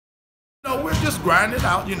No, we're just grinding it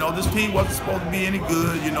out. You know, this team wasn't supposed to be any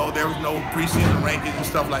good. You know, there was no preseason rankings and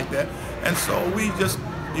stuff like that. And so we just,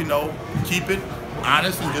 you know, keep it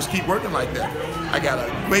honest and just keep working like that. I got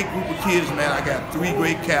a great group of kids, man. I got 3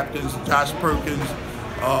 great captains, Josh Perkins,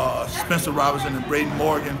 Spencer Robinson, and Braden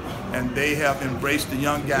Morgan, and they have embraced the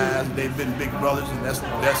young guys. They've been big brothers, and that's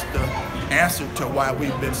the answer to why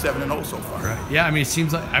we've been 7-0 so far. Right. Yeah, I mean, it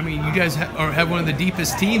seems like, I mean, you guys have one of the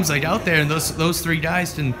deepest teams like out there, and those 3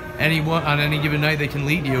 guys can on any given night they can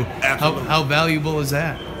lead you. Absolutely. How valuable is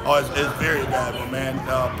that? Oh, it's very valuable, man.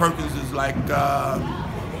 Perkins is like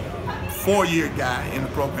 4-year guy in the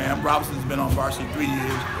program. Robinson's been on varsity 3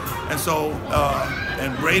 years, and so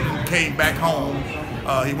and Braden came back home.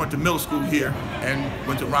 He went to middle school here and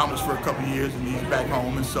went to Romulus for a couple of years, and he's back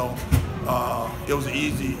home. And so it was an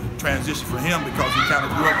easy transition for him because he kind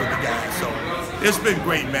of grew up with the guys. So it's been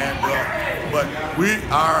great, man. But we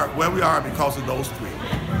are where we are because of those 3.